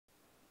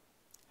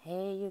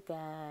you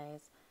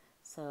guys.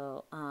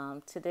 So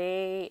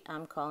today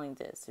I'm calling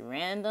this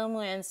Random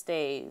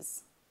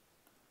Wednesdays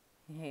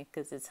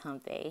because it's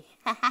Hump Day.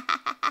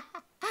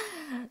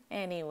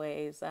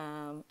 Anyways,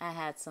 I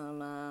had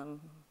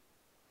some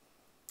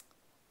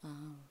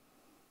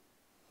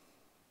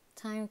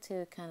time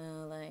to kind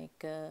of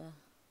like,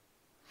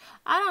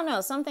 I don't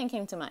know, something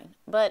came to mind.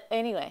 But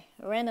anyway,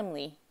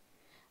 randomly,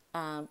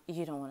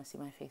 you don't want to see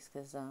my face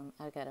because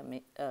I got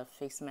a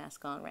face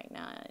mask on right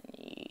now, and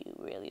you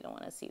really don't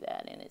want to see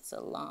that, and it's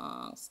a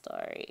long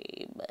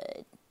story.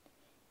 But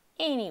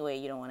anyway,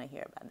 you don't want to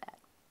hear about that.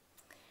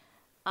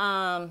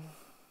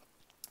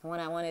 What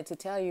I wanted to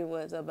tell you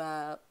was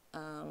about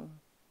I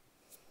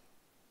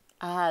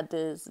had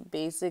this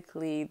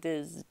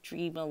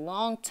dream a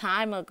long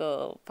time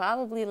ago,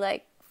 probably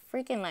like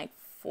freaking like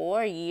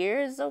 4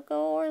 years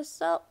ago or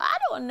so. I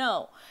don't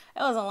know. It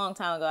was a long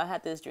time ago. I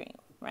had this dream,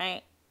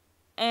 right?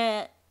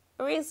 And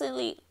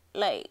recently,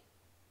 like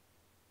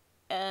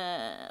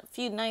a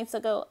few nights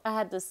ago, I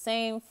had the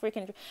same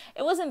freaking dream.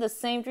 It wasn't the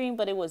same dream,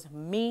 but it was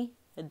me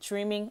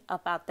dreaming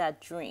about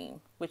that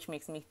dream, which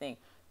makes me think,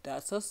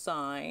 that's a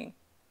sign.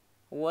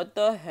 What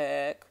the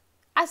heck?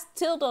 I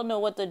still don't know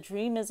what the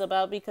dream is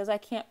about because I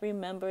can't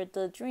remember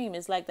the dream.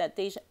 It's like that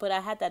but I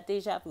had that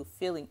deja vu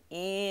feeling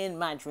in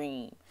my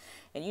dream.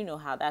 And you know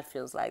how that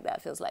feels like.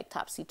 That feels like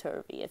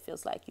topsy-turvy. It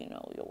feels like, your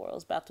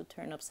world's about to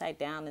turn upside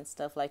down and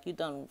stuff. Like you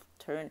done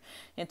turn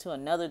into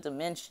another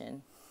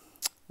dimension,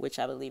 which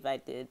I believe I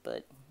did,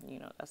 but,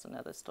 that's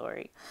another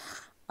story.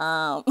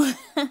 Y'all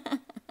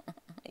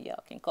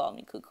can call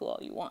me cuckoo all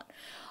you want.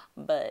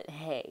 But,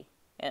 hey,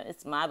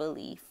 it's my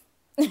belief.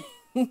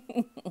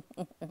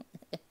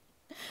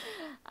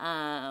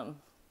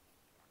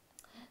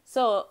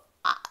 So,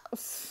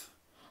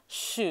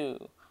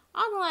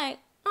 I'm like,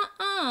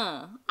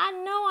 I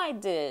know I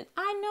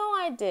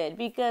did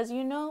because,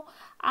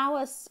 I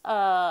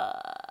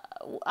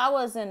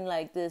was in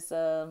like this,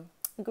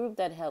 group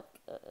that helped,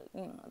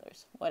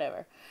 others,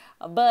 whatever.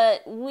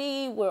 But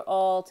we were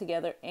all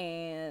together,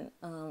 and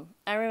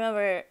I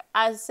remember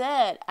I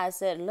said,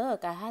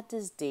 look, I had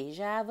this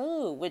deja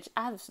vu, which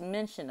I've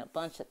mentioned a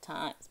bunch of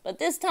times. But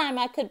this time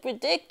I could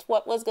predict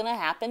what was going to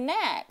happen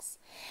next.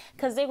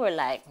 Because they were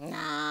like,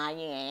 nah,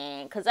 you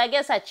ain't. Because I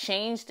guess I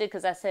changed it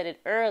because I said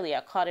it early.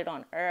 I caught it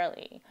on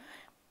early.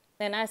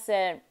 And I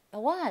said,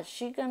 what?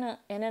 And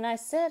then I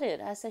said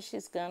it. I said,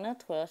 she's gonna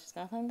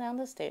come down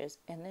the stairs,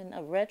 and then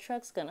a red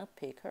truck's gonna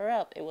pick her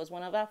up. It was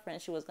one of our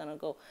friends. She was gonna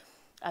go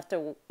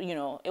after,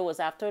 it was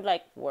after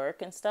like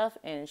work and stuff,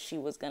 and she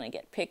was gonna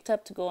get picked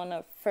up to go on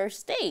a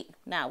first date.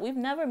 Now, we've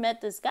never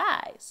met this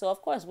guy, so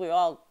of course we're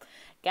all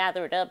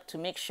gathered up to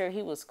make sure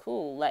he was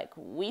cool. Like,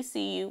 we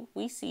see you,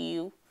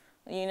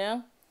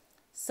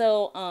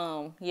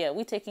 So,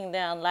 we taking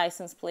down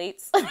license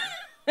plates.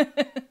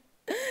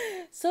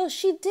 So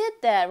she did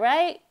that,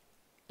 right?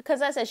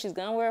 Because I said she's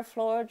going to wear a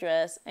floral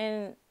dress.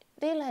 And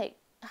they like,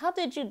 how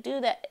did you do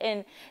that?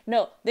 And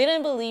no, they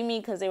didn't believe me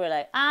because they were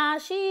like,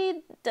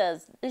 she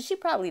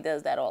probably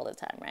does that all the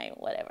time, right?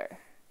 Whatever.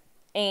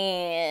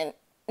 And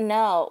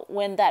no,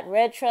 when that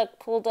red truck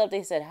pulled up,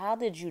 they said, how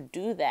did you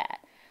do that?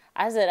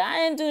 I said, I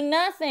didn't do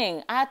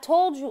nothing. I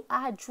told you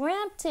I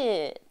dreamt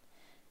it.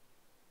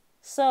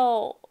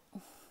 So,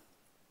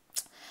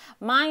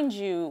 mind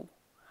you,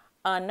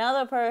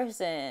 another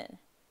person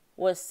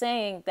was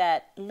saying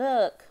that,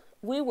 look,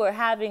 we were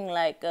having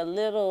like a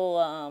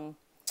little,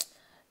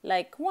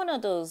 like one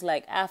of those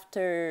like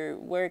after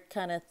work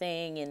kind of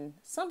thing. And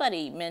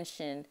somebody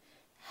mentioned,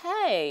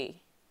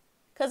 hey,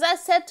 because I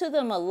said to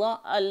them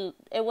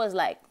it was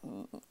like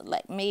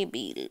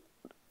maybe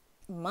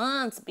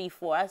months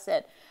before, I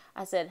said,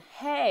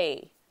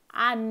 hey,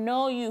 I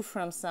know you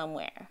from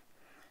somewhere,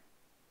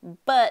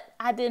 but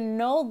I didn't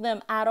know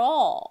them at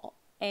all.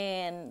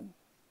 And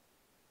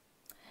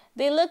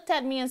they looked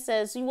at me and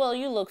says, well,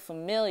 you look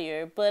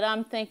familiar. But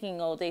I'm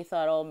thinking, they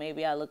thought,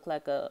 maybe I look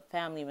like a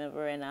family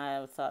member. And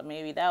I thought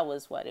maybe that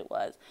was what it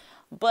was.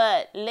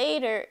 But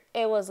later,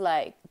 it was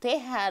like they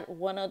had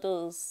one of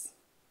those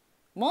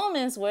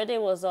moments where they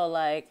was all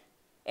like,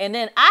 and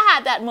then I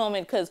had that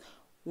moment because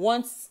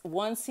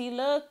once he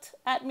looked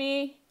at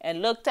me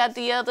and looked at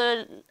the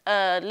other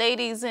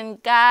ladies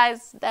and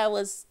guys that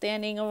was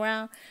standing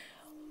around,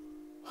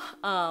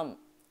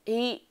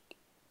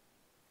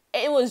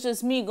 it was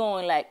just me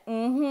going like,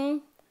 mm-hmm.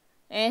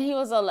 And he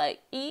was all like,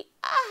 I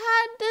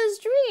had this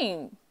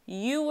dream.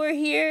 You were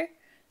here.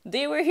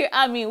 They were here.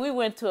 I mean, we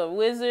went to a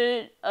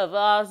Wizard of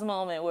Oz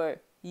moment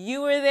where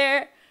you were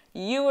there.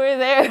 You were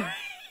there.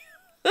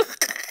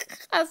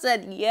 I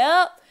said,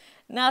 yep.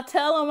 Now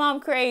tell him I'm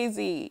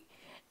crazy.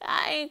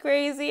 I ain't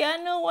crazy. I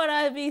know what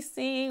I be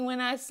seeing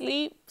when I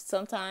sleep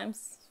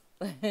sometimes.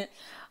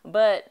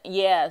 But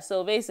yeah,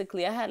 so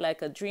basically I had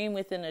like a dream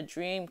within a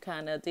dream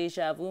kind of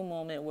deja vu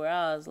moment where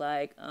I was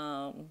like,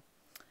 I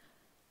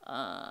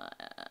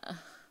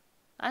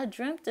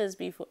dreamt this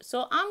before.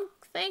 So I'm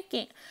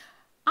thinking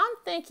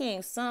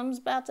something's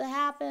about to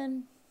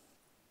happen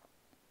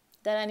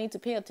that I need to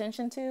pay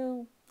attention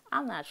to.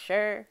 I'm not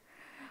sure.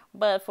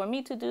 But for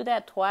me to do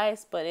that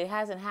twice, but it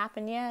hasn't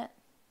happened yet,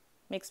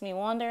 makes me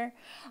wonder.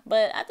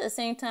 But at the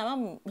same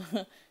time,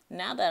 I'm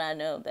now that I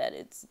know that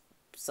it's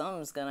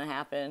something's gonna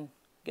happen,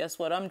 guess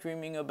what I'm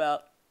dreaming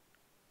about?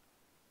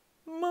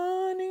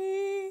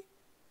 Money.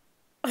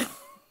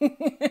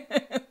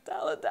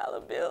 Dollar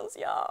bills,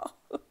 y'all.